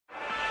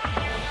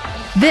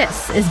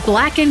This is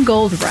Black and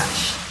Gold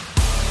Rush,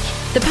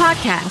 the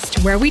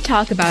podcast where we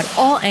talk about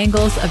all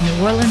angles of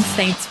New Orleans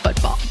Saints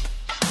football.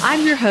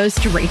 I'm your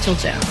host, Rachel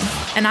Jones,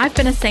 and I've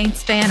been a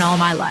Saints fan all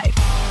my life,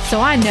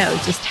 so I know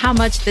just how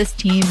much this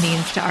team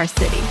means to our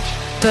city,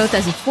 both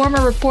as a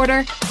former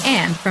reporter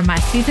and from my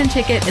season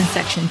ticket in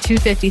Section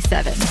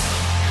 257.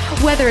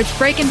 Whether it's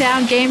breaking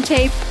down game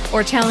tape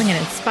or telling an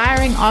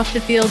inspiring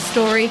off-the-field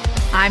story,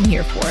 I'm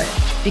here for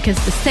it,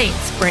 because the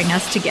Saints bring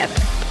us together.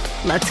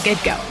 Let's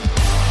get going.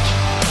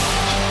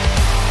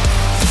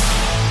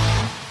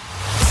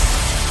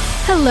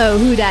 Hello,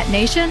 Who Dat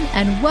Nation,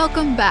 and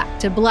welcome back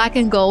to Black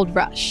and Gold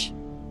Rush.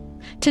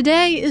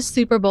 Today is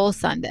Super Bowl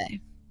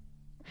Sunday.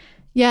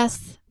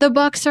 Yes, the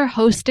Bucs are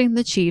hosting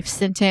the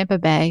Chiefs in Tampa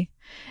Bay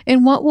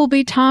in what will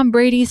be Tom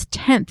Brady's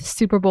 10th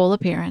Super Bowl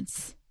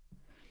appearance.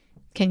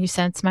 Can you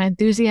sense my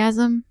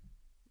enthusiasm?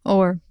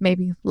 Or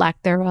maybe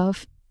lack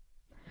thereof?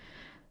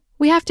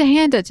 We have to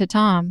hand it to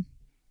Tom.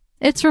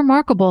 It's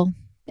remarkable,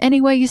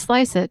 any way you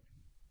slice it.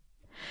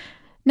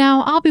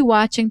 Now, I'll be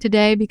watching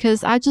today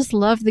because I just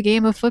love the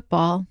game of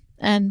football,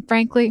 and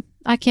frankly,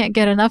 I can't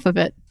get enough of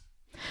it.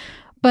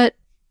 But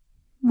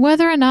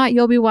whether or not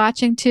you'll be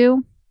watching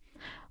too,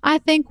 I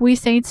think we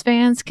Saints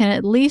fans can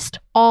at least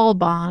all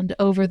bond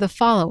over the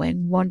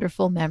following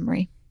wonderful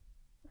memory.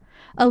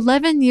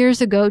 11 years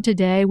ago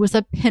today was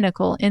a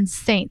pinnacle in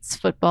Saints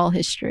football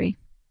history.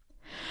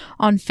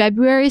 On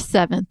February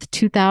 7th,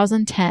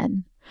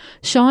 2010,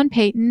 Sean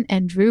Payton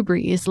and Drew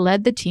Brees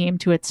led the team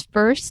to its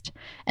first,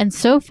 and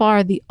so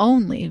far the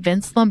only,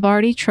 Vince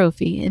Lombardi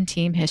trophy in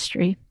team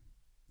history.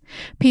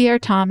 Pierre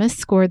Thomas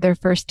scored their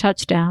first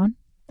touchdown,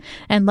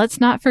 and let's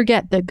not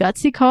forget the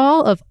gutsy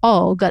call of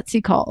all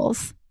gutsy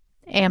calls,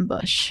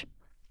 ambush.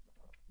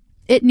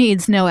 It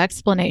needs no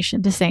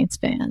explanation to Saints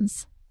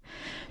fans.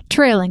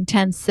 Trailing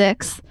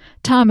 10-6,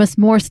 Thomas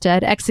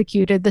Morstead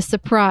executed the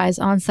surprise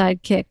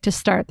onside kick to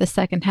start the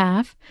second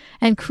half,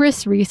 and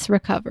Chris Reese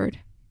recovered.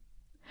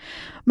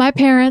 My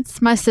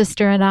parents, my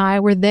sister, and I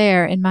were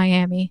there in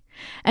Miami,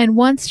 and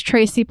once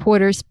Tracy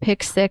Porter's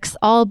pick six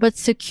all but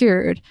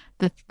secured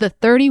the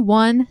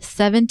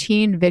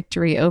 31-17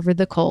 victory over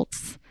the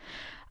Colts,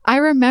 I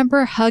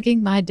remember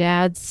hugging my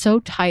dad so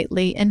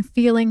tightly and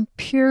feeling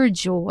pure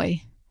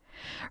joy,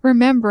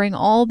 remembering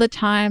all the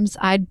times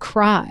I'd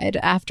cried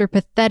after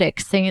pathetic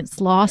Saints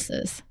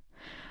losses,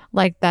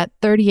 like that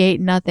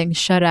 38-0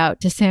 shutout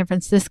to San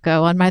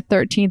Francisco on my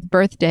 13th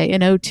birthday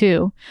in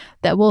 2002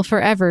 that will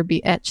forever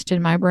be etched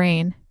in my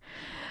brain.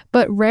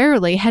 But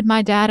rarely had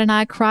my dad and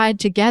I cried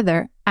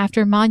together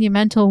after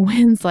monumental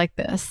wins like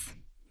this.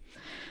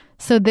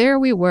 So there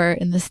we were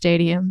in the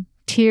stadium,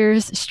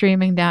 tears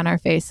streaming down our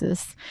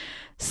faces,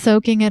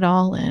 soaking it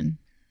all in.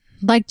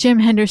 Like Jim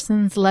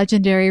Henderson's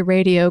legendary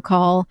radio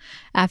call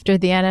after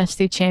the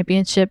NFC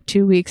Championship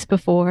 2 weeks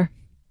before.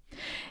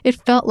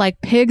 It felt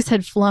like pigs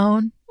had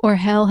flown or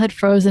hell had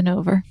frozen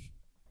over.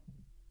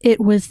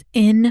 It was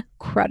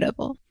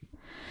incredible.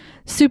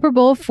 Super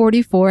Bowl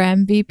 44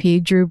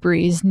 MVP Drew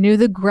Brees knew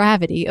the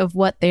gravity of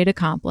what they'd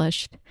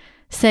accomplished,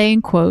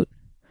 saying, quote,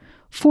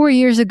 "4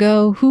 years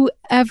ago, who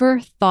ever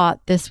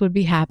thought this would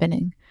be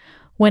happening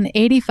when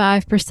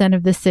 85%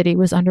 of the city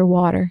was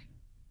underwater?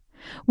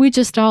 We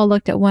just all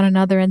looked at one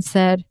another and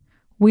said,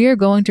 we are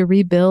going to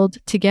rebuild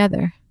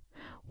together.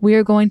 We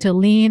are going to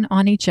lean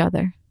on each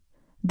other.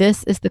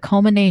 This is the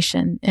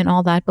culmination in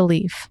all that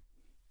belief."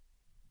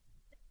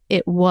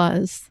 It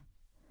was.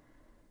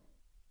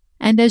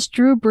 And as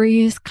Drew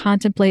Brees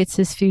contemplates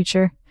his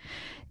future,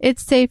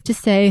 it's safe to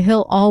say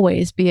he'll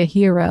always be a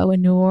hero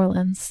in New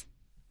Orleans.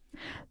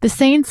 The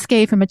Saints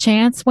gave him a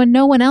chance when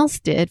no one else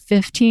did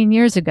 15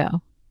 years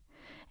ago.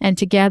 And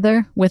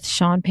together with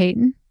Sean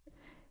Payton,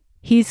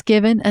 he's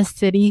given a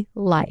city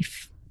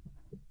life.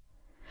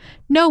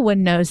 No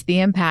one knows the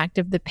impact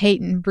of the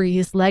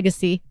Payton-Brees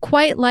legacy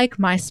quite like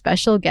my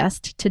special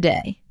guest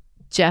today,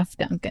 Jeff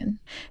Duncan.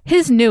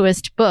 His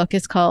newest book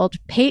is called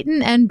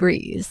Payton and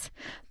Brees,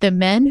 The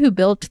Men Who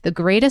Built the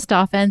Greatest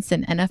Offense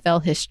in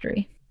NFL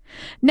History.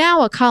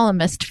 Now a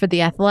columnist for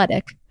The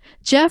Athletic,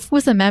 Jeff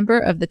was a member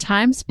of the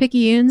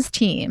Times-Picayune's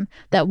team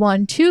that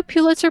won 2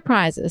 Pulitzer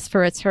Prizes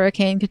for its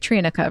Hurricane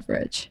Katrina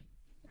coverage.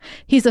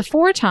 He's a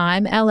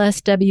 4-time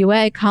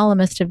LSWA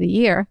Columnist of the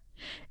Year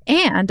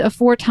and a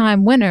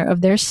 4-time winner of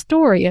their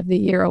Story of the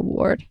Year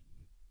award.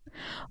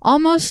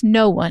 Almost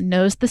no one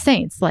knows the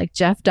Saints like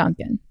Jeff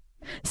Duncan,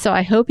 so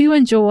I hope you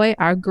enjoy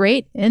our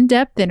great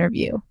in-depth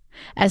interview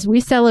as we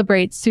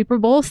celebrate Super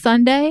Bowl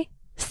Sunday,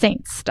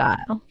 Saints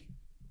style.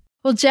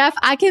 Well, Jeff,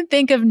 I can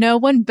think of no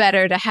one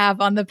better to have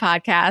on the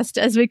podcast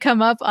as we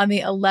come up on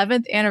the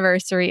 11th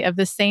anniversary of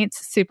the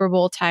Saints Super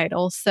Bowl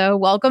title, so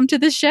welcome to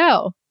the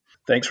show.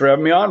 Thanks for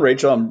having me on,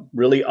 Rachel. I'm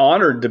really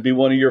honored to be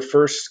one of your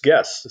first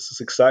guests. This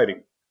is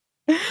exciting.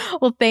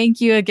 Well, thank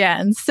you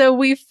again. So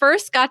we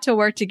first got to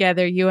work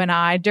together, you and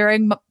I,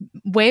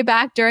 way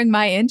back during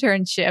my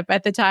internship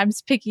at the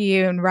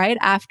Times-Picayune, right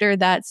after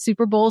that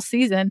Super Bowl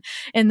season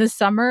in the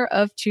summer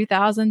of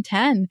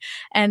 2010.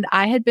 And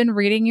I had been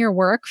reading your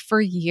work for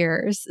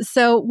years.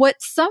 So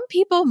what some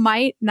people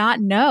might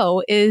not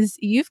know is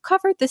you've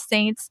covered the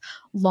Saints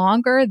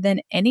longer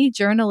than any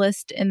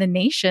journalist in the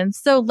nation.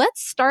 So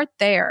let's start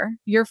there.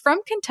 You're from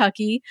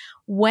Kentucky.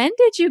 When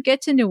did you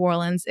get to New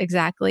Orleans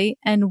exactly?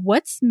 And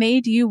what's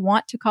made you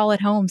want to call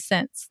it home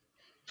since?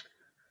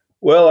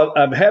 Well,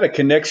 I've had a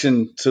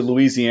connection to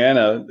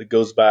Louisiana that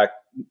goes back.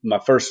 My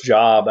first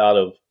job out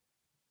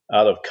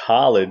of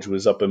college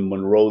was up in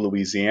Monroe,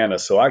 Louisiana.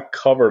 So I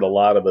covered a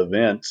lot of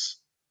events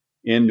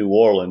in New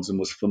Orleans and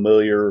was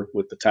familiar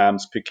with the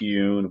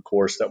Times-Picayune. Of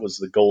course, that was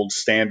the gold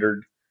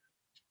standard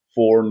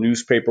for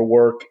newspaper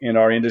work in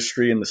our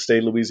industry in the state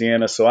of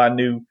Louisiana. So I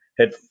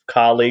had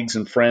colleagues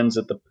and friends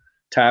at the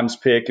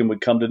Times-Pic and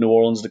would come to New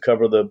Orleans to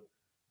cover the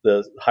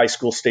high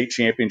school state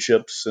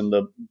championships and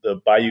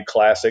the Bayou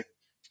Classic.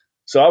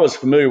 So I was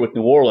familiar with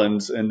New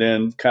Orleans, and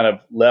then kind of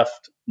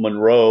left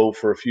Monroe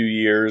for a few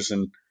years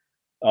and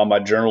on my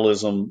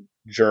journalism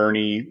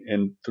journey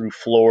and through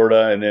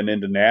Florida and then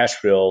into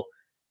Nashville,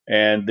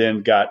 and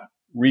then got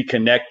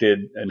reconnected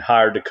and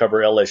hired to cover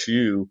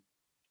LSU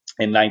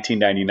in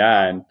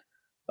 1999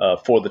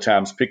 for the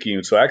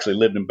Times-Picayune. So I actually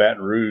lived in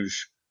Baton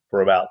Rouge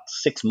for about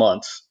 6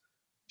 months.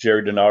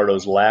 Jerry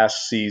DiNardo's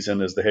last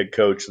season as the head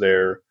coach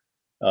there,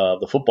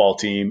 the football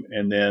team,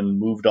 and then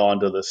moved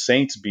on to the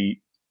Saints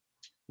beat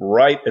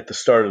right at the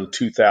start of the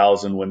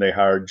 2000 when they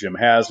hired Jim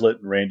Haslett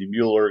and Randy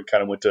Mueller and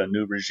kind of went to a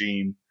new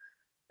regime,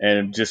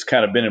 and just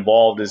kind of been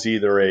involved as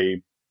either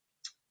a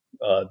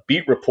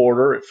beat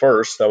reporter at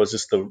first. I was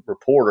just the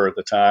reporter at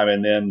the time,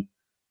 and then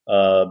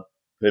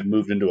had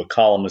moved into a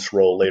columnist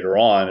role later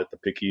on at the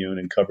Picayune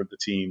and covered the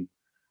team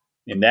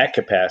in that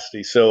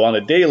capacity. So on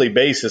a daily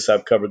basis,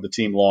 I've covered the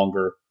team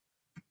longer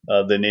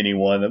than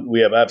anyone.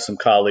 I have some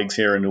colleagues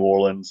here in New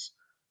Orleans,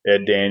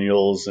 Ed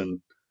Daniels and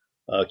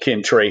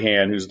Ken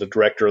Trahan, who's the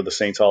director of the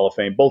Saints Hall of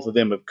Fame. Both of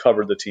them have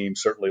covered the team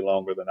certainly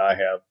longer than I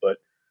have. But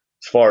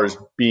as far as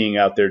being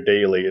out there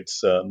daily,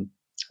 it's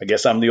I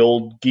guess I'm the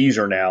old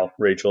geezer now,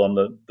 Rachel. I'm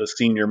the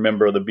senior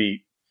member of the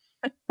beat.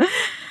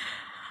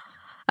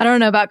 I don't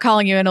know about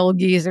calling you an old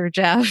geezer,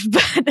 Jeff,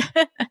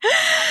 but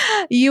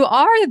you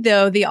are,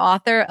 though, the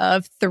author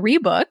of 3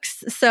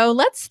 books. So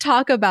let's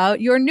talk about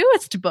your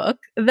newest book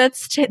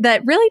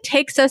that really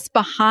takes us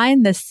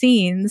behind the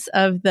scenes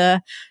of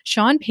the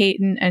Sean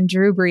Payton and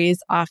Drew Brees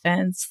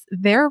offense,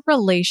 their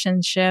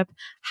relationship,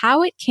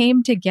 how it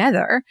came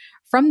together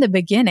from the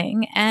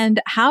beginning,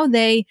 and how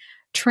they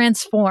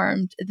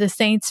transformed the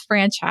Saints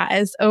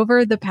franchise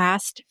over the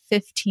past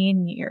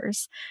 15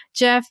 years.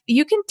 Jeff,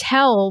 you can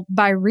tell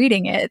by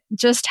reading it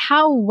just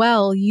how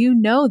well you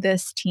know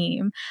this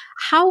team.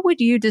 How would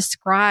you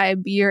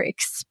describe your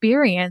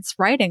experience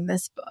writing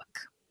this book?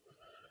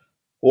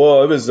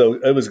 Well, it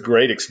was a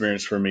great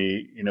experience for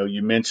me. You know,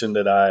 you mentioned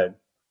that I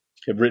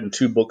have written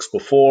 2 books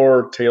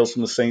before, Tales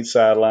from the Saints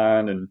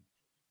Sideline and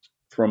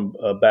from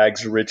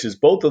Bags of Riches.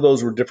 Both of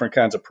those were different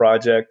kinds of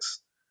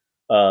projects.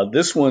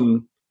 This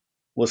one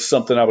was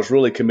something I was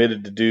really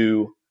committed to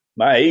do.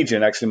 My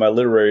agent, actually my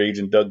literary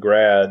agent, Doug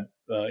Grad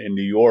in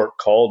New York,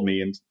 called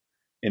me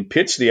and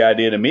pitched the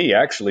idea to me.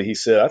 Actually, he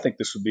said, I think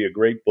this would be a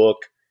great book.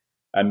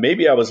 And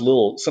maybe I was a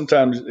little,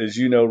 sometimes, as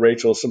you know,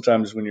 Rachel,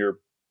 sometimes when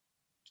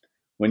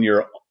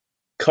you're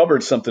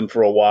covered something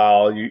for a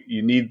while,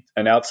 you need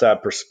an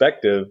outside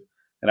perspective.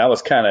 And I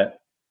was kind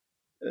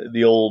of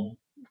the old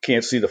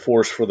can't see the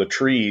forest for the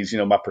trees. You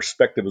know, my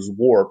perspective was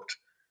warped.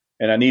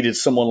 And I needed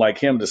someone like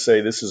him to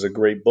say, this is a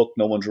great book.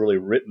 No one's really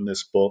written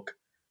this book.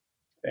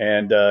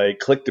 And it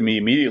clicked to me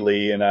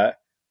immediately. And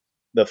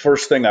the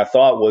first thing I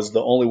thought was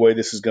the only way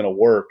this is going to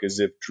work is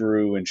if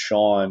Drew and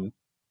Sean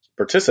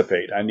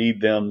participate. I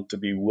need them to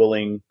be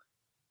willing,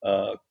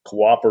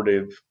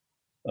 cooperative,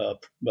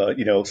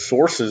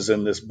 sources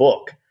in this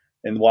book.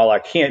 And while I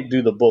can't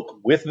do the book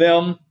with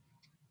them,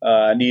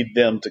 I need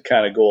them to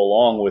kind of go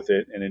along with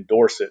it and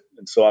endorse it.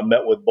 And so I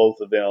met with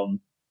both of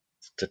them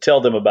to tell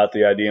them about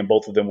the idea, and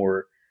both of them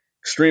were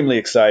extremely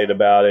excited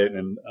about it.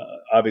 And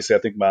obviously, I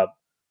think my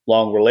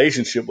long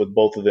relationship with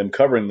both of them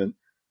covering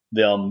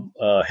them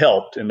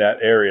helped in that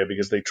area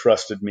because they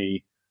trusted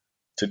me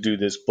to do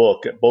this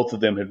book. Both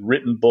of them had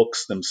written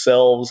books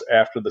themselves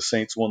after the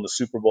Saints won the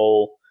Super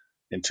Bowl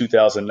in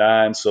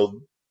 2009,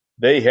 so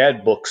they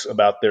had books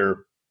about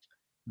their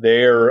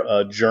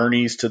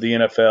journeys to the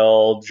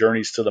NFL,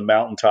 journeys to the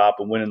mountaintop,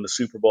 and winning the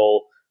Super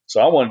Bowl.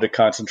 So I wanted to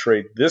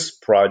concentrate this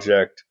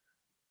project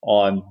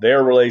on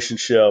their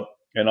relationship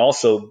and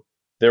also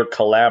their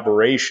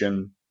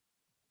collaboration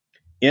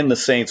in the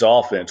Saints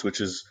offense,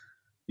 which is,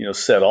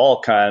 set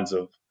all kinds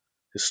of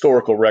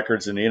historical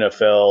records in the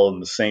NFL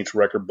and the Saints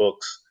record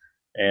books,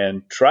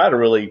 and try to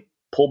really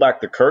pull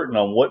back the curtain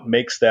on what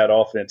makes that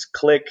offense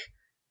click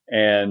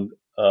and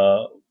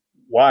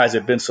why has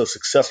it been so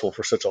successful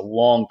for such a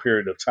long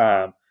period of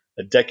time,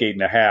 a decade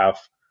and a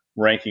half,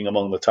 ranking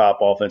among the top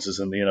offenses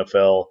in the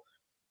NFL.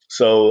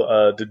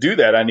 So to do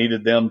that, I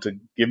needed them to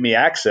give me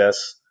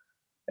access,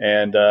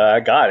 and I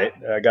got it.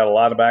 I got a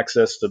lot of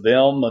access to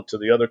them, to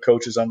the other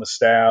coaches on the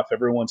staff.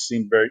 Everyone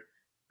seemed very,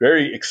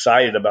 very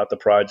excited about the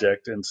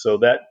project, and so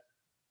that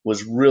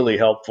was really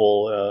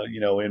helpful,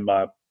 in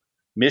my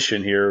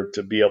mission here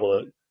to be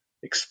able to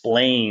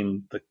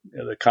explain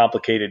the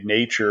complicated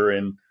nature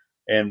and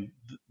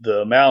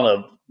the amount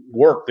of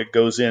work that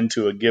goes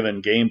into a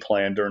given game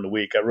plan during the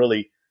week.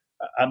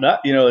 I'm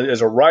not,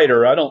 as a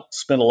writer, I don't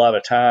spend a lot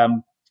of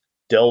time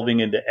delving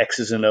into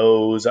X's and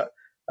O's.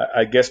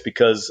 I guess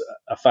because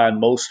I find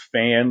most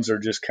fans are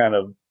just kind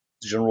of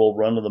general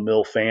run of the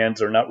mill fans.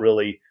 They're not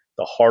really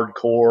the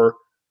hardcore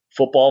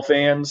football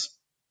fans.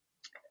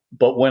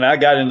 But when I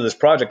got into this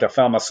project, I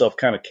found myself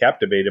kind of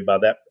captivated by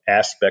that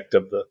aspect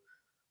of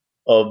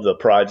the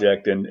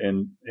project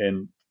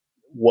and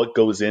what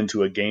goes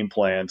into a game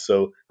plan.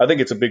 So I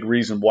think it's a big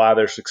reason why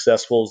they're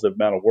successful is the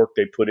amount of work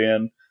they put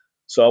in.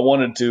 So I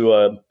wanted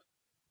to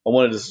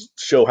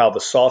show how the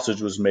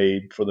sausage was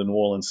made for the New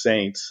Orleans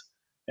Saints,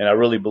 and I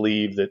really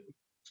believe that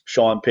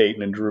Sean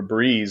Payton and Drew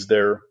Brees,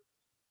 their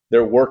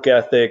work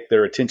ethic,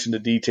 their attention to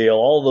detail,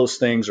 all those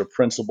things are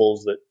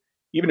principles that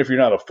even if you're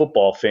not a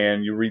football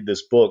fan, you read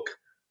this book,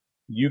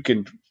 you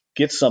can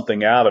get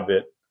something out of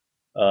it.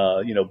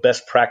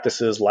 Best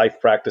practices, life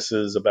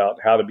practices about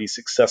how to be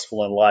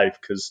successful in life.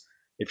 Because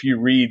if you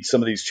read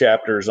some of these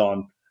chapters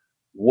on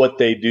what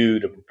they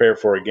do to prepare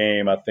for a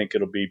game, I think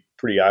it'll be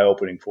pretty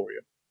eye-opening for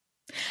you.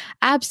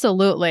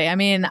 Absolutely. I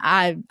mean,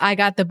 I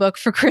got the book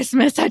for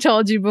Christmas. I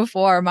told you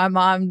before. My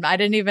mom, I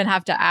didn't even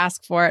have to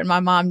ask for it. My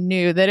mom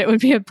knew that it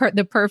would be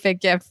the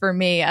perfect gift for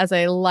me as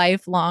a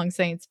lifelong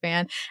Saints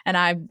fan. And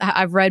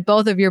I've read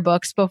both of your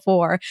books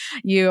before.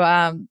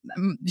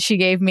 She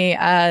gave me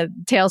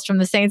Tales from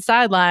the Saints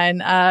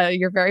Sideline,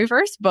 your very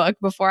first book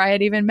before I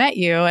had even met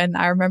you. And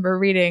I remember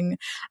reading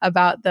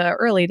about the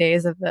early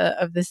days of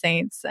the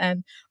Saints.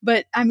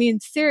 But I mean,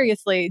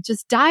 seriously,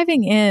 just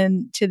diving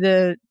in to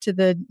the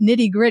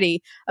nitty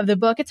gritty of the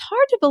book, it's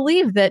hard to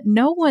believe that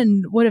no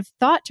one would have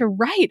thought to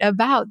write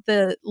about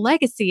the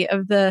legacy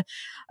of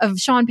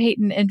Sean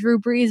Payton and Drew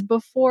Brees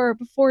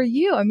before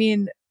you. I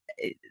mean,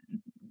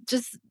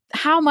 just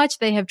how much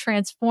they have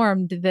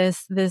transformed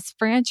this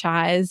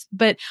franchise.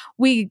 But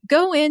we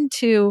go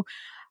into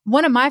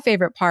one of my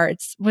favorite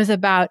parts was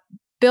about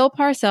Bill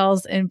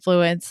Parcells'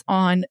 influence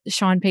on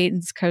Sean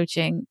Payton's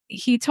coaching.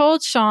 He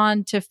told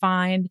Sean to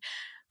find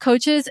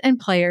coaches and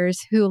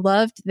players who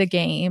loved the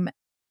game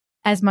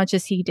as much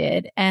as he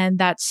did. And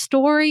that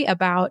story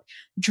about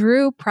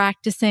Drew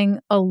practicing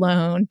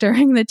alone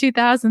during the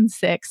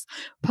 2006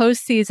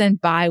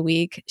 postseason bye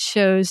week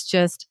shows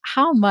just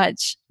how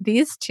much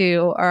these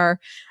two are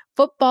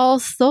football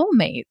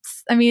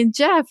soulmates. I mean,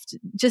 Jeff,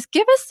 just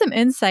give us some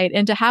insight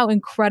into how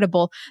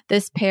incredible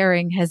this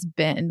pairing has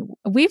been.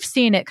 We've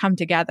seen it come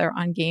together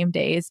on game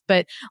days,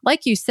 but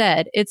like you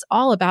said, it's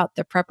all about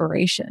the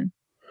preparation.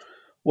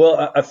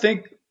 Well, I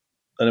think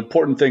an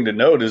important thing to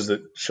note is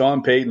that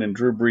Sean Payton and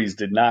Drew Brees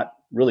did not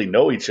really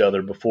know each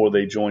other before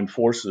they joined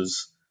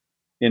forces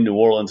in New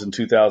Orleans in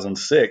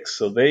 2006.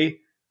 So they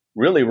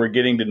really were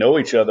getting to know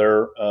each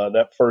other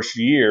that first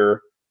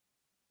year.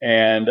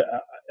 And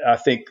I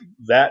think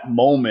that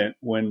moment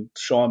when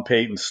Sean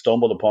Payton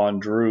stumbled upon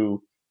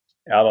Drew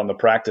out on the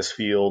practice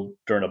field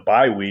during a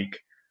bye week,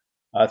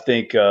 I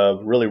think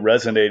really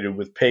resonated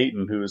with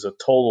Payton, who is a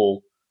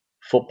total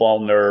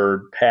football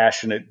nerd,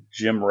 passionate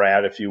gym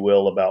rat, if you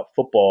will, about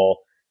football.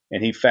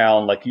 And he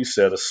found, like you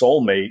said, a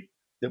soulmate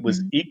that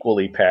was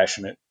equally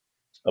passionate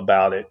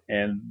about it.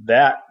 And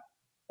that,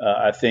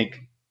 I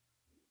think,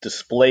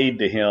 displayed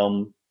to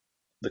him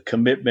the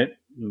commitment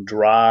and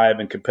drive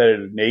and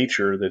competitive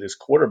nature that his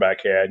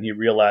quarterback had. And he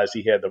realized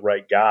he had the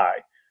right guy.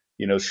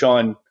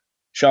 Sean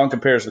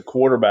compares the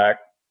quarterback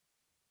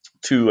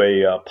to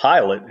a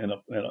pilot in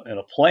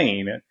a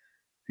plane.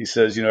 He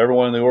says,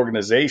 everyone in the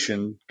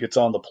organization gets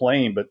on the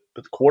plane, but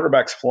the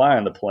quarterback's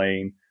flying the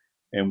plane,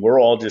 and we're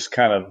all just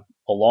kind of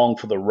along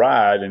for the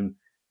ride. And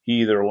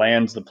he either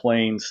lands the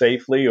plane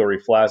safely or he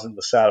flies it to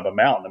the side of a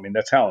mountain. I mean,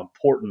 that's how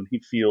important he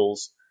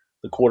feels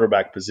the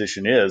quarterback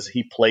position is.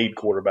 He played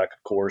quarterback,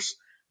 of course.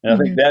 And I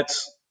think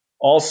that's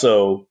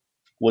also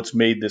what's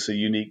made this a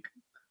unique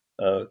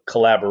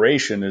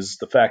collaboration is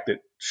the fact that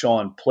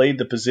Sean played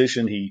the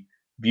position. He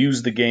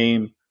views the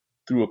game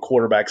through a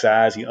quarterback's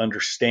eyes. He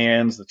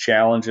understands the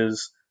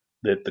challenges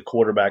that the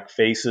quarterback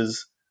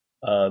faces.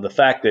 The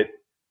fact that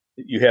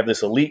you have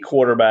this elite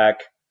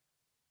quarterback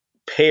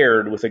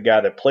paired with a guy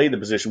that played the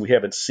position, we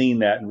haven't seen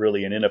that in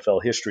really in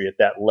NFL history at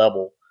that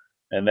level.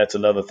 And that's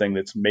another thing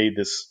that's made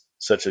this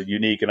such a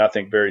unique and I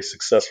think very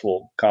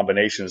successful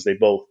combination is they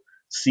both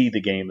see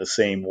the game the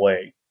same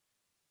way.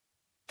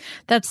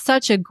 That's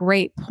such a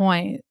great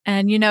point.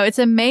 And, it's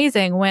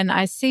amazing when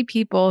I see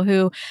people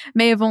who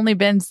may have only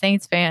been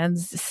Saints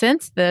fans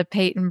since the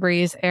Payton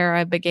Brees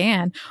era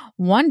began,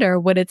 wonder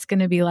what it's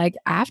going to be like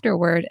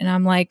afterward. And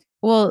I'm like,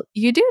 well,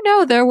 you do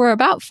know there were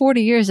about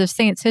 40 years of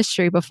Saints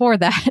history before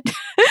that.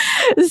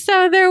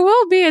 So there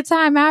will be a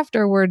time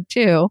afterward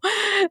too.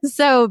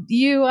 So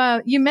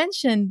you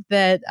mentioned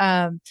that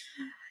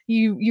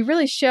you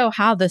really show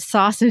how the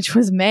sausage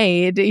was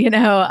made,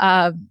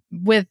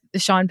 with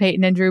Sean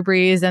Payton and Drew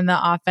Brees and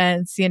the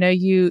offense.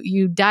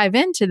 You dive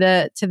into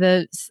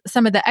the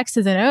some of the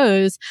X's and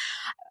O's,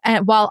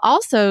 and while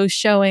also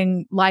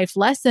showing life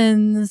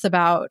lessons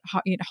about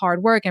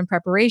hard work and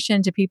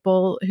preparation to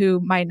people who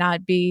might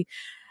not be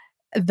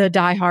the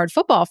diehard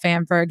football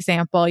fan, for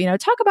example.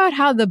 Talk about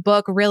how the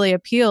book really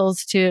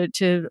appeals to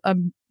a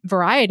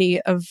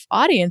variety of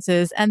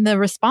audiences and the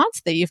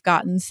response that you've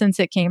gotten since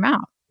it came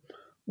out.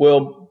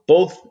 Well,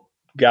 both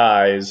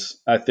guys,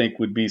 I think,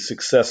 would be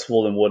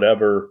successful in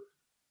whatever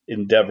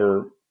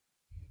endeavor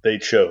they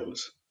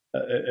chose.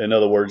 In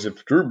other words,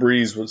 if Drew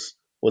Brees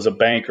was a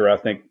banker, I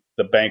think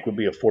the bank would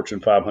be a Fortune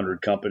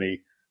 500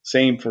 company.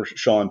 Same for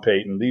Sean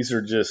Payton. These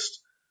are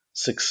just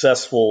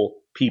successful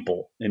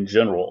people in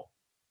general.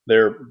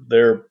 Their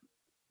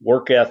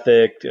work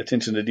ethic,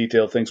 attention to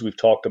detail, things we've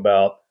talked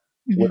about,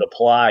 would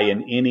apply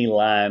in any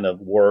line of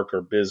work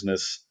or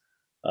business.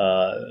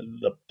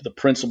 The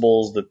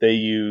principles that they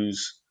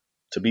use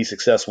to be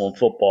successful in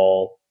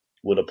football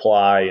would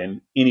apply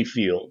in any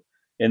field.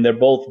 And they're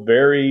both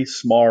very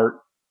smart,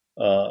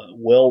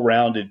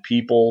 well-rounded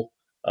people.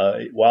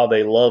 While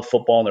they love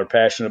football and they're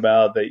passionate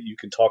about it, you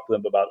can talk to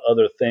them about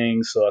other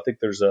things. So I think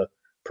there's a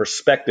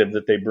perspective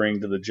that they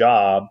bring to the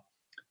job.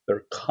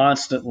 They're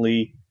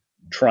constantly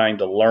trying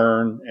to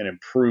learn and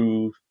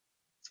improve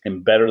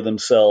and better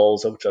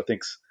themselves, which I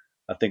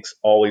think's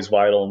always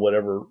vital in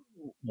whatever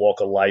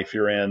walk of life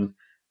you're in.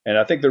 And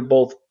I think they're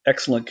both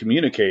excellent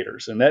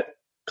communicators, and that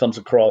comes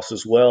across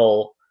as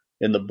well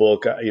in the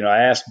book. I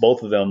asked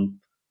both of them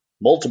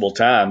multiple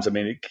times. I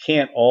mean, it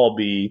can't all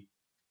be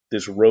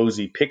this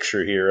rosy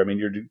picture here. I mean,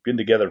 you've been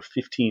together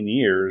 15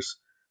 years.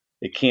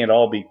 It can't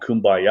all be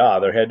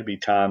kumbaya. There had to be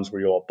times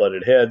where you all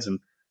butted heads, and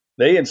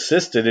they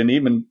insisted, and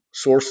even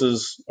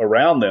sources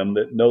around them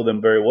that know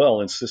them very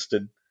well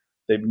insisted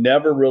they've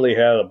never really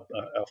had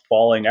a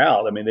falling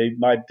out. I mean, they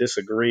might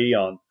disagree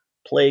on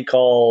play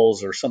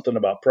calls or something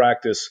about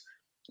practice,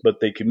 but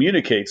they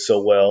communicate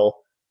so well,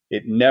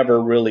 it never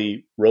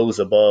really rose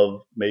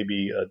above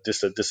maybe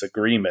just a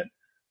disagreement.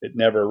 It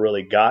never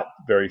really got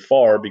very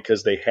far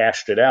because they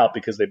hashed it out,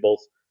 because they both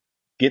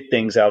get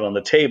things out on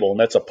the table. And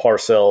that's a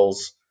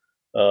Parcells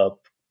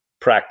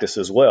practice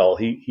as well.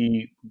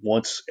 He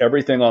wants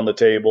everything on the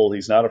table.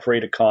 He's not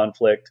afraid of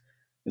conflict.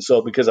 And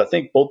so, because I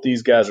think both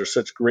these guys are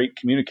such great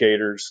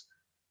communicators,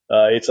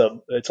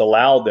 it's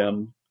allowed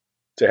them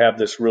to have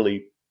this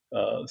really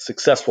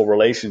successful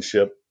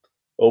relationship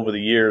over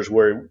the years,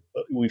 where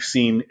we've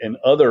seen in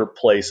other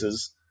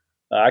places.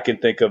 I can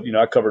think of,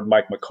 I covered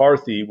Mike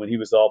McCarthy when he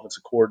was the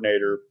offensive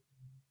coordinator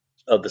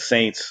of the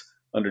Saints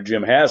under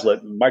Jim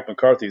Haslett. And Mike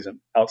McCarthy is an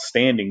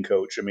outstanding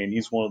coach. I mean,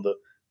 he's one of the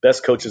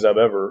best coaches I've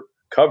ever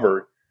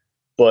covered.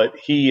 But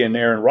he and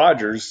Aaron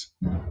Rodgers,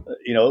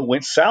 it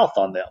went south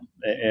on them,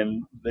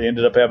 and they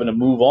ended up having to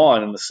move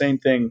on. And the same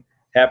thing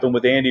happened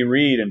with Andy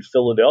Reid in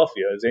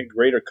Philadelphia. As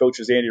great a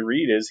coach as Andy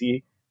Reid is,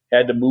 he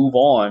had to move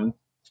on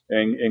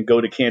and go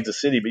to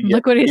Kansas City. But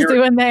look what he's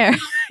doing there.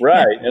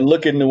 Right. And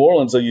look at New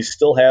Orleans, though, you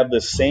still have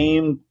the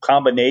same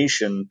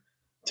combination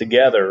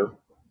together,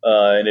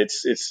 and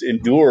it's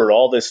endured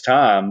all this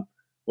time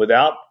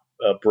without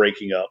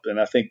breaking up.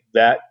 And I think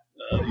that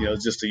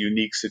is just a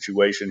unique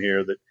situation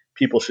here that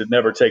people should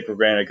never take for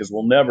granted, because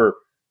we'll never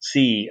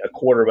see a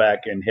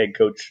quarterback and head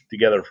coach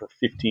together for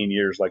 15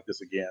 years like this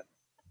again.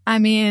 I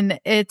mean,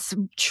 it's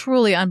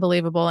truly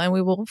unbelievable, and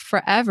we will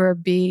forever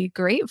be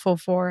grateful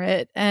for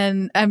it.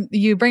 And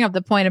you bring up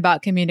the point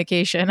about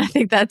communication. I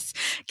think that's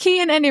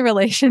key in any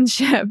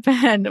relationship,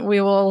 and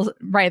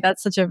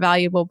that's such a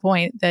valuable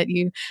point that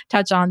you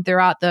touch on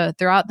throughout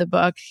the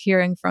book,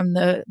 hearing from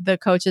the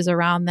coaches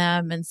around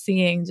them and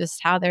seeing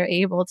just how they're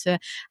able to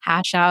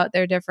hash out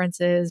their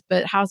differences,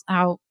 but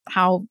how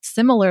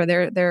similar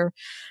their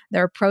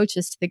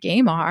approaches to the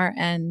game are,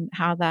 and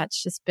how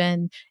that's just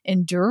been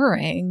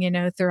enduring,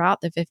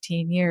 throughout the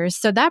 15 years.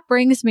 So that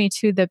brings me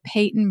to the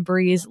Payton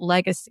Brees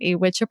legacy,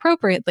 which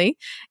appropriately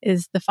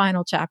is the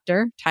final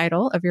chapter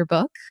title of your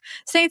book.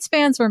 Saints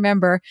fans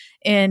remember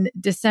in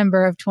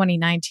December of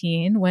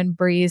 2019 when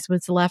Brees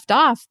was left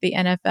off the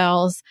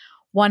NFL's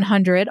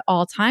 100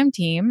 all-time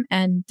team.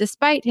 And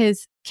despite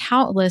his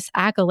countless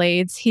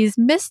accolades, he's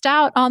missed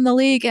out on the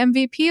league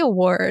MVP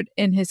award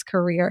in his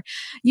career.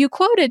 You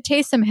quoted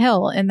Taysom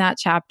Hill in that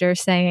chapter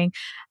saying,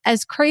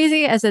 "As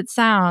crazy as it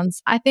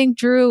sounds, I think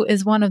Drew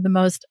is one of the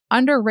most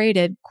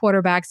underrated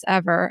quarterbacks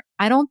ever.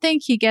 I don't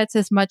think he gets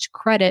as much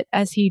credit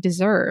as he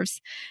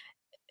deserves."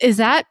 Is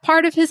that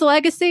part of his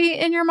legacy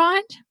in your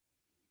mind?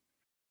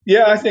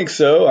 Yeah, I think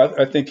so.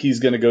 I think he's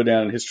going to go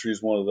down in history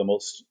as one of the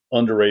most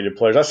underrated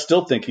players. I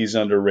still think he's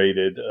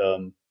underrated.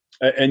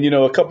 And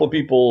a couple of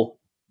people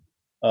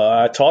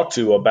I talked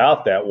to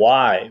about that.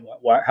 Why?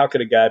 How could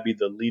a guy be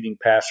the leading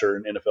passer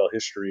in NFL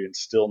history and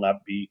still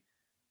not be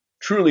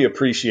truly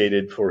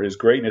appreciated for his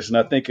greatness? And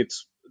I think it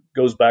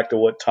goes back to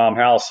what Tom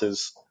House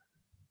has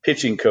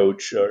pitching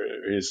coach, or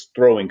his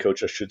throwing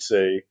coach, I should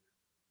say,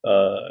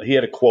 he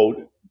had a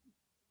quote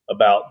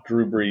about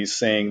Drew Brees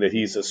saying that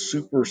he's a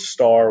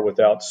superstar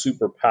without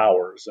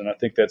superpowers. And I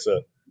think that's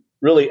a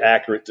really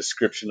accurate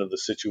description of the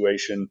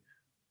situation.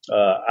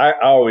 I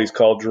always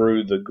call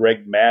Drew the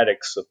Greg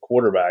Maddux of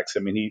quarterbacks. I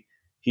mean,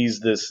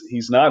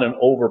 he's not an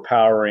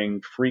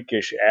overpowering,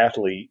 freakish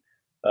athlete.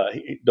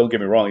 Don't get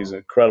me wrong, he's an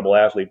incredible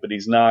athlete, but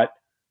he's not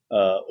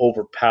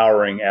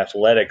overpowering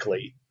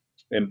athletically.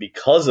 And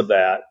because of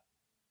that,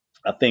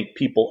 I think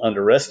people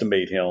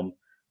underestimate him.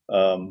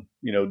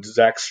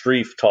 Zach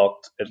Strief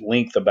talked at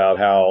length about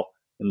how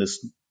in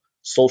this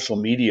social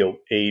media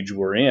age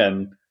we're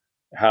in,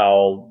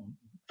 how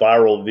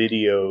viral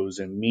videos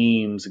and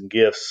memes and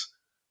GIFs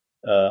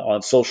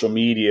on social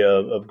media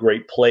of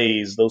great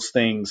plays, those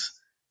things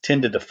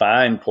tend to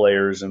define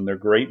players and their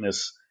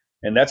greatness.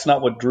 And that's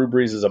not what Drew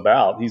Brees is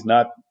about. He's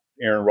not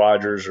Aaron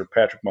Rodgers or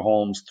Patrick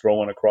Mahomes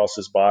throwing across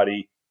his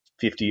body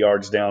 50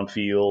 yards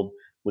downfield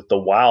with the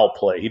wow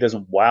play. He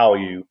doesn't wow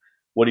you.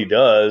 What he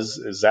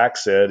does, as Zach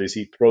said, is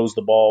he throws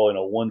the ball in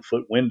a 1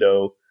 foot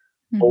window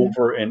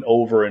over and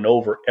over and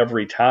over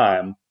every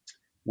time,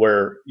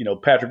 where,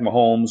 Patrick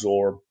Mahomes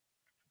or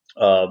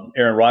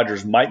Aaron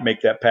Rodgers might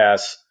make that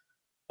pass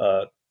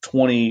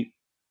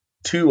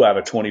 22 out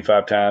of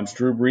 25 times.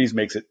 Drew Brees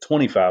makes it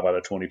 25 out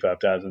of 25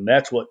 times. And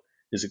that's what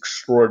is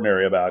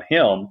extraordinary about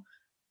him.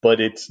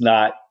 But it's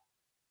not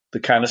the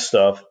kind of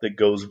stuff that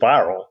goes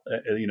viral.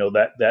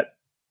 That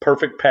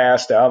perfect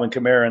pass to Alvin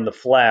Kamara in the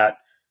flat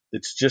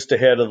that's just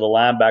ahead of the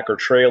linebacker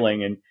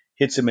trailing and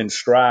hits him in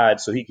stride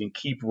so he can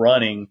keep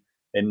running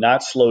and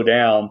not slow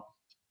down.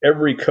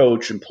 Every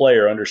coach and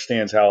player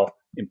understands how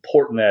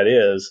important that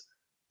is,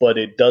 but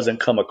it doesn't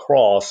come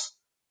across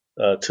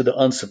to the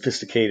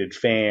unsophisticated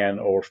fan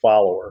or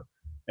follower.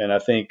 And I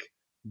think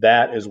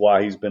that is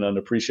why he's been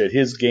unappreciated.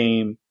 His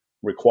game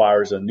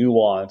requires a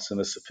nuance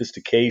and a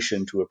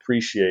sophistication to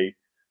appreciate.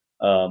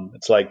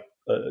 It's like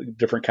a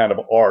different kind of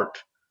art.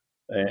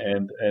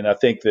 And I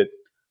think that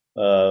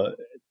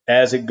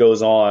as it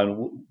goes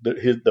on,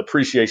 the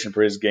appreciation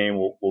for his game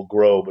will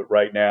grow. But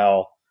right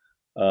now,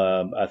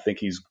 I think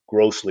he's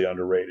grossly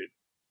underrated.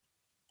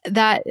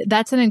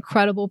 That's an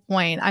incredible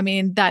point. I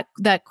mean,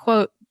 that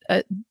quote,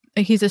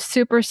 he's a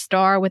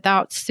superstar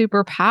without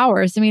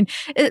superpowers. I mean,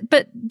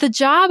 but the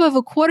job of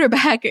a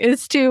quarterback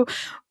is to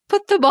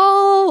put the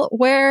ball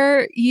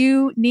where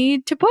you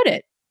need to put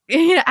it.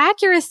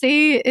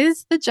 Accuracy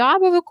is the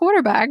job of a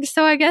quarterback.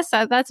 So I guess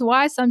that's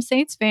why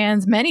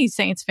many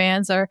Saints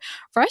fans are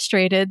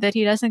frustrated that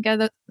he doesn't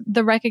get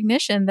the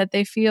recognition that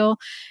they feel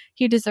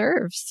he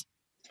deserves.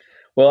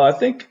 Well, I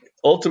think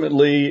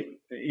ultimately,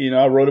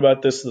 I wrote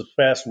about this the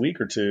past week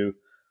or two.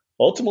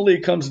 Ultimately,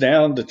 it comes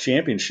down to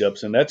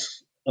championships, and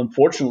that's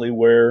unfortunately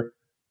where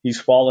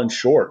he's fallen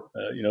short.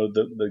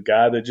 The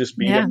guy that just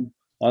beat him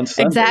on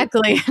Sunday.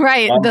 Exactly.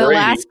 Right. Tom the Brady.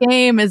 Last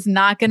game is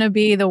not going to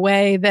be the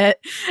way that,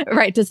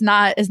 is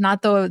not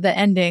the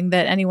ending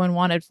that anyone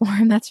wanted for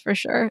him. That's for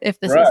sure. If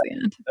this is the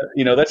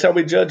end. That's how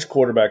we judge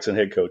quarterbacks and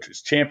head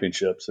coaches,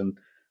 championships. And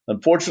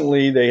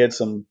unfortunately, they had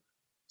some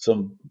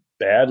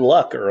bad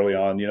luck early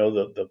on.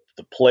 The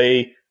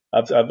play,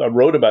 I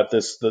wrote about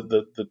this.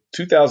 The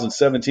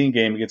 2017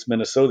 game against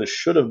Minnesota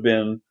should have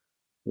been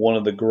one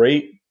of the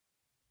great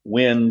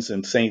wins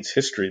in Saints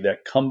history.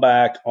 That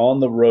comeback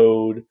on the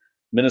road.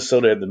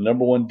 Minnesota had the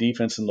number one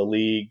defense in the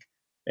league,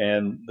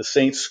 and the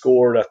Saints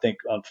scored, I think,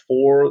 on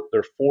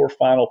their four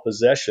final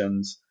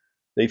possessions.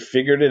 They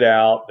figured it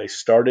out. They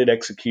started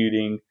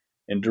executing,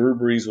 and Drew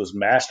Brees was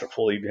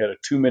masterful. He had a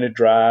 2-minute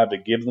drive to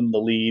give them the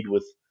lead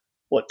with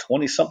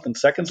 20-something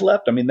seconds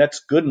left. I mean, that's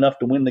good enough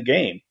to win the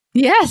game.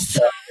 Yes.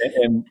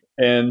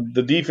 And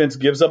the defense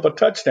gives up a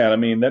touchdown. I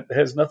mean, that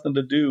has nothing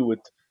to do with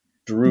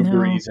Drew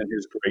Brees and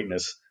his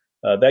greatness.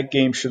 That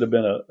game should have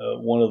been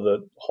one of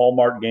the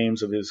hallmark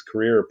games of his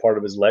career, part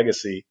of his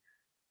legacy.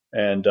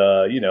 And,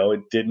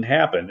 it didn't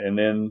happen. And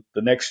then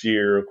the next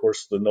year, of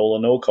course, the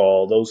Nola no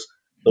call, those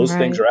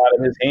things are out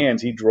of his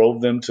hands. He drove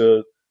them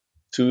to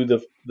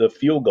the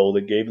field goal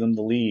that gave them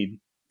the lead.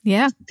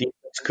 Yeah.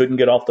 Defense couldn't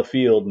get off the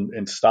field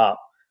and stop.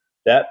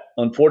 That,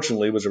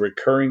 unfortunately, was a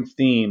recurring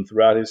theme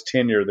throughout his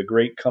tenure, the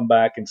great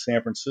comeback in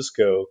San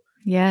Francisco.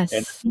 Yes.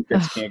 And the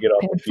defense can't get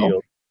off the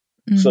field.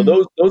 Mm-hmm. So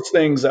those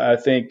things, I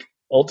think,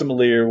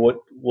 ultimately are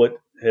what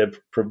have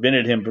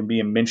prevented him from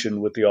being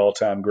mentioned with the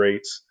all-time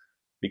greats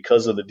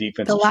because of the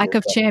defense. The lack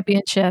of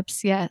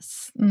championships.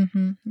 Yes.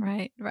 Mm-hmm.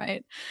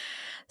 Right.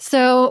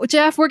 So,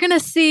 Jeff, we're going to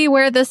see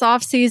where this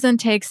offseason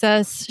takes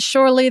us.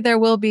 Surely there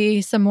will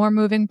be some more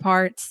moving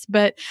parts,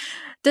 but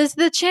does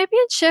the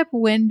championship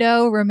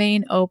window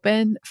remain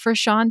open for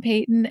Sean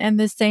Payton and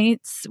the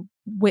Saints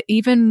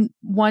even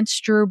once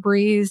Drew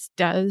Brees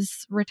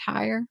does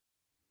retire?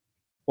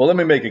 Well, let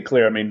me make it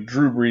clear. I mean,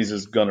 Drew Brees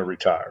is going to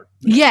retire.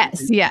 Yes.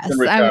 He's going to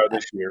retire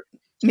this year.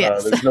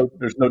 Yes.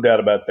 There's no doubt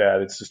about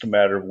that. It's just a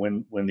matter of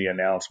when the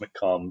announcement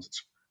comes.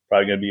 It's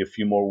probably going to be a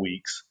few more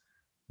weeks,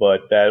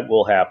 but that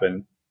will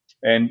happen.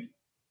 And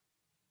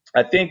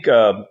I think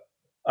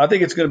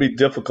it's going to be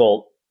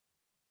difficult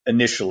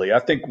initially. I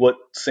think what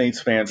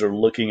Saints fans are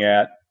looking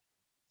at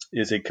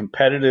is a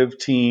competitive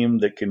team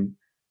that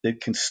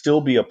can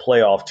still be a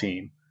playoff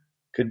team,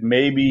 could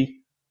maybe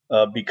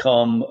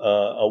become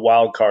a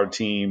wild card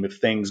team if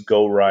things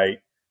go right.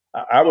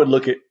 I would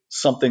look at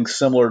something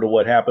similar to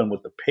what happened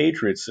with the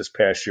Patriots this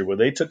past year, where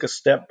they took a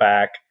step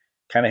back,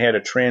 kind of had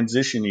a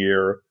transition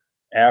year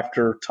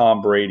after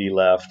Tom Brady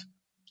left.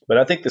 But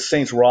I think the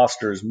Saints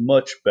roster is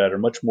much better,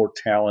 much more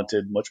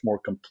talented, much more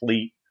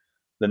complete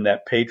than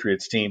that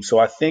Patriots team. So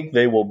I think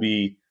they will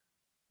be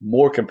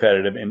more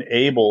competitive and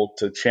able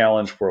to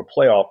challenge for a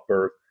playoff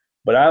berth.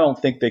 But I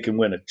don't think they can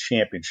win a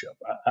championship.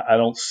 I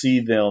don't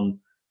see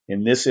them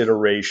in this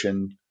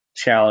iteration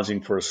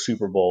challenging for a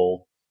Super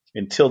Bowl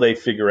until they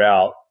figure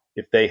out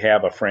if they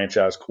have a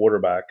franchise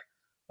quarterback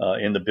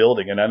in the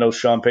building. And I know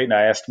Sean Payton,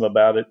 I asked him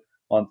about it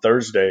on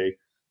Thursday.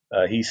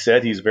 He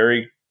said he's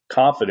very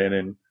confident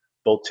in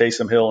both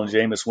Taysom Hill and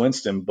Jameis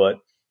Winston, but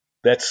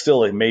that's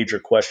still a major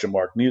question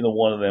mark. Neither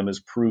one of them has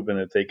proven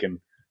that they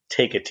can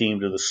take a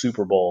team to the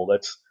Super Bowl.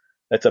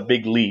 That's a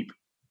big leap.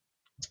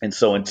 And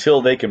so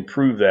until they can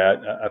prove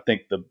that, I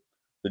think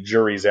the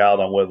jury's out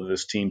on whether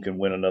this team can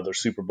win another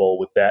Super Bowl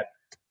with that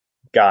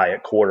guy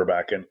at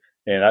quarterback.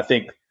 And I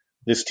think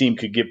this team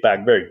could get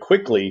back very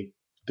quickly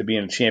to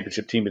being a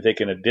championship team if they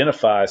can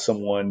identify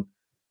someone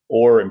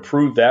or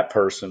improve that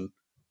person.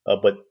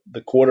 But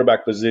the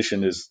quarterback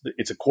position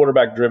it's a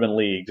quarterback driven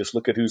league. Just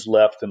look at who's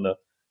left in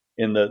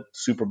the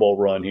Super Bowl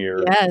run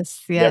here.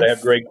 Yes. You got to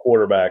have great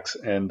quarterbacks,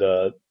 and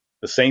the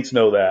Saints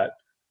know that.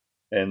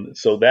 And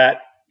so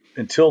that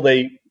until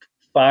they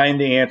find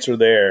the answer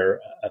there,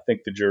 I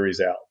think the jury's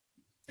out.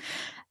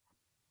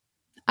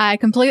 I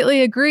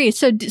completely agree.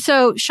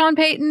 So Sean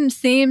Payton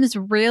seems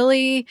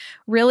really,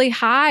 really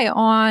high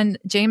on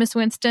Jameis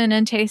Winston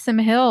and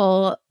Taysom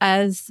Hill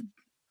as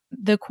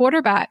the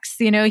quarterbacks.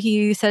 You know,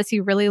 he says he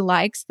really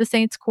likes the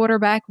Saints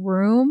quarterback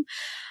room.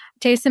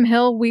 Taysom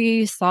Hill,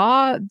 we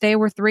saw they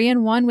were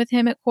 3-1 with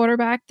him at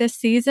quarterback this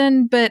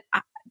season, but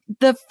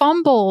the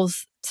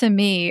fumbles to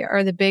me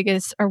are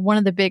one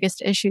of the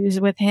biggest issues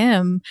with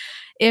him.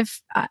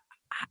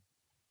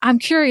 I'm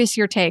curious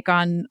your take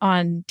on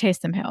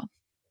Taysom Hill.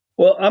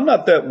 Well, I'm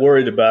not that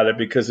worried about it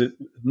because it's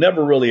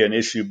never really an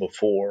issue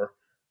before.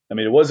 I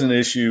mean, it wasn't an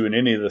issue in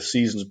any of the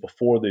seasons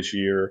before this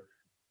year.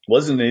 It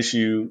wasn't an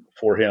issue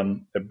for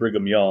him at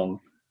Brigham Young.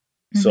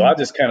 So I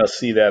just kind of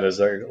see that as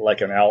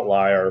like an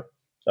outlier.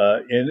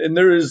 And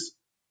there is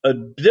a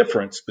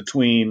difference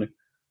between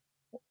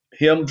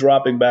him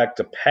dropping back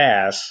to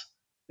pass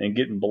and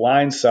getting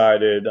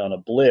blindsided on a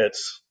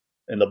blitz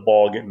and the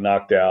ball getting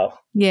knocked out,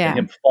 and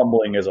him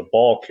fumbling as a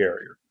ball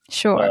carrier.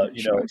 Sure.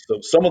 So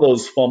some of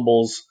those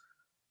fumbles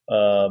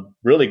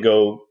really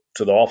go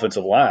to the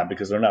offensive line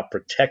because they're not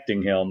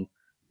protecting him.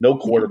 No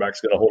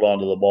quarterback's going to hold on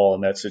to the ball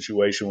in that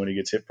situation when he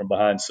gets hit from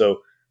behind. So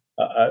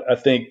I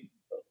think,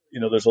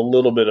 there's a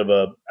little bit of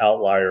a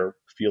outlier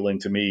feeling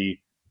to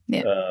me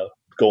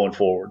going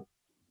forward.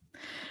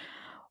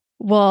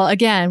 Well,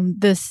 again,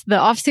 the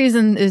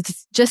offseason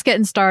is just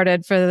getting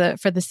started for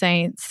the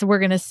Saints. We're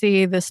going to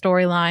see the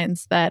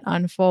storylines that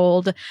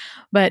unfold.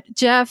 But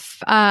Jeff,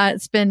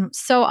 it's been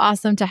so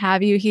awesome to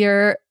have you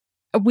here.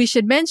 We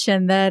should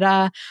mention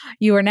that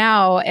you are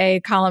now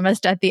a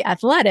columnist at The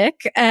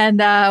Athletic. And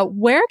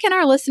where can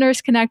our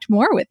listeners connect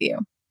more with you?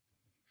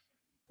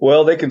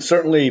 Well, they can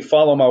certainly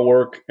follow my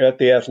work at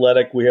The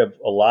Athletic. We have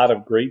a lot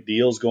of great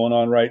deals going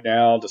on right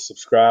now to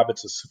subscribe.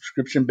 It's a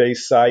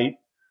subscription-based site.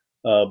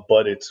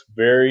 But it's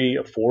very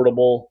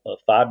affordable,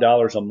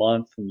 $5 a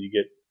month, and you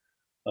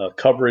get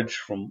coverage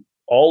from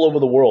all over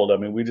the world. I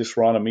mean, we just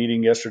ran a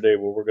meeting yesterday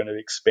where we're going to be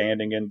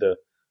expanding into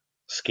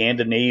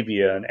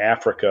Scandinavia and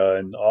Africa,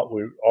 and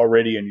we're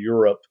already in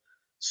Europe.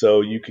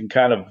 So you can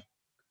kind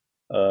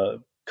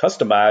of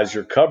customize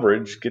your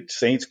coverage, get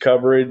Saints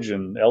coverage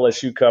and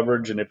LSU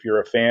coverage. And if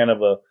you're a fan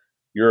of a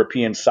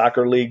European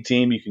soccer league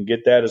team, you can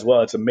get that as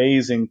well. It's an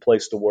amazing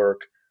place to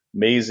work,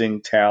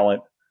 amazing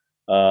talent.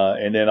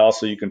 And then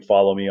also you can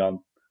follow me on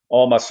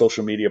all my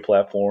social media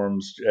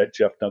platforms at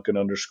Jeff Duncan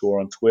 _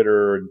 on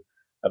Twitter. And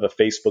I have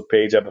a Facebook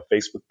page. I have a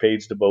Facebook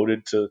page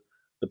devoted to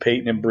the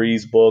Peyton and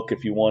Breeze book.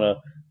 If you want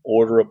to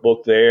order a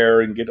book there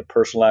and get a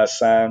personalized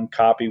signed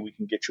copy, we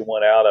can get you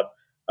one out.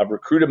 I've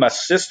recruited my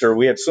sister.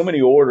 We had so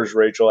many orders,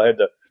 Rachel. I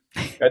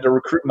had to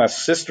recruit my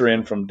sister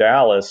in from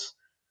Dallas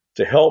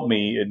to help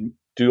me and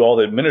do all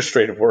the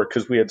administrative work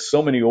because we had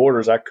so many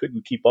orders. I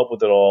couldn't keep up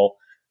with it all,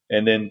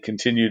 and then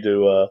continue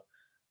to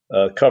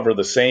cover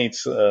the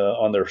Saints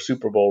on their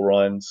Super Bowl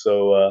run.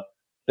 So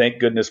thank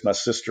goodness my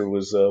sister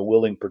was a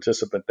willing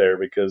participant there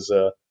because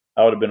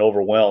I would have been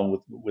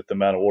overwhelmed with the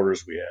amount of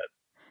orders we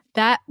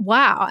had.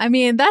 Wow. I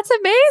mean, that's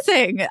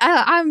amazing.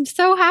 I'm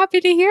so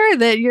happy to hear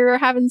that you're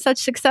having such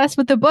success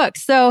with the book.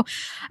 So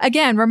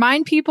again,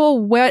 remind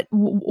people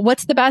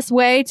what's the best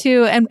way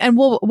to, and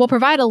we'll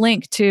provide a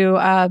link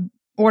to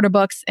order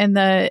books in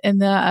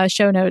the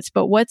show notes,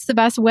 but what's the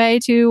best way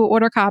to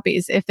order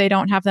copies if they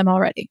don't have them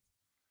already?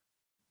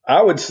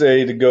 I would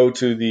say to go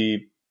to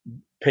the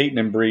Peyton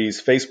and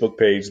Bree's Facebook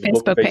page, the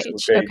book Facebook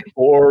Facebook page, Okay.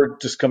 or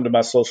just come to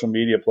my social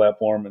media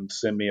platform and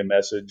send me a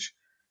message,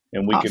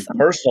 and we Awesome. can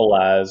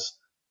personalize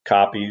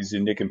copies,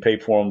 and you can pay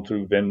for them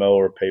through Venmo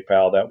or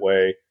PayPal that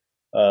way.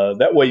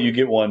 That way you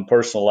get one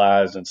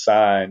personalized and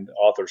signed,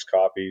 author's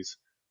copies.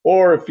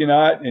 Or if you're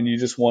not and you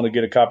just want to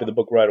get a copy of the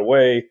book right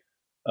away,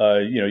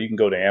 you can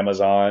go to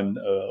Amazon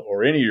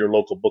or any of your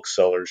local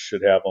booksellers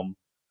should have them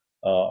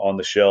on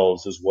the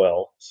shelves as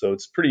well. So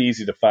it's pretty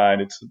easy to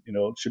find. It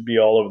should be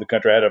all over the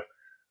country. I had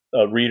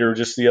a reader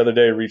just the other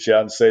day reach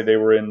out and say they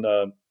were in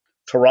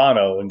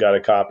Toronto and got a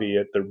copy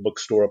at their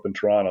bookstore up in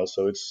Toronto.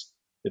 So it's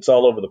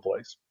all over the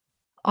place.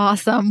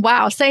 Awesome.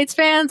 Wow. Saints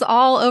fans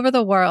all over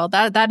the world.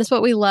 That is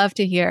what we love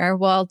to hear.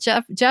 Well,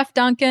 Jeff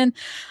Duncan,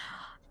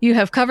 you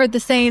have covered the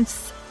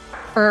Saints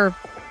for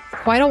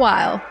quite a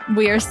while.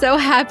 We are so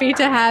happy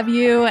to have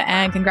you,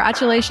 and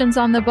congratulations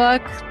on the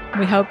book.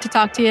 We hope to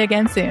talk to you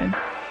again soon.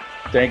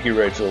 Thank you,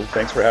 Rachel.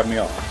 Thanks for having me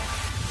on.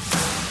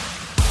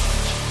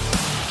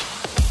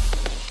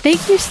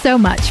 Thank you so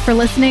much for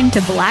listening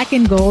to Black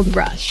and Gold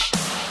Rush.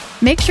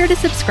 Make sure to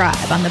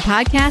subscribe on the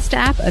podcast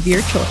app of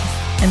your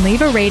choice and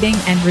leave a rating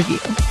and review.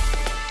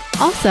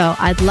 Also,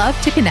 I'd love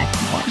to connect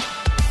more.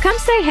 Come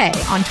say hey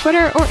on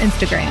Twitter or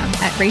Instagram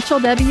at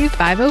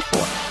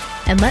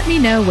RachelW504 and let me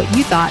know what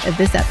you thought of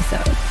this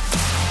episode.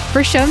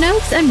 For show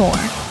notes and more,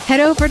 head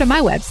over to my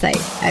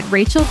website at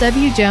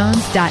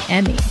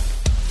rachelwjones.me.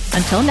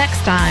 Until next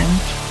time,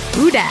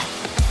 who dat?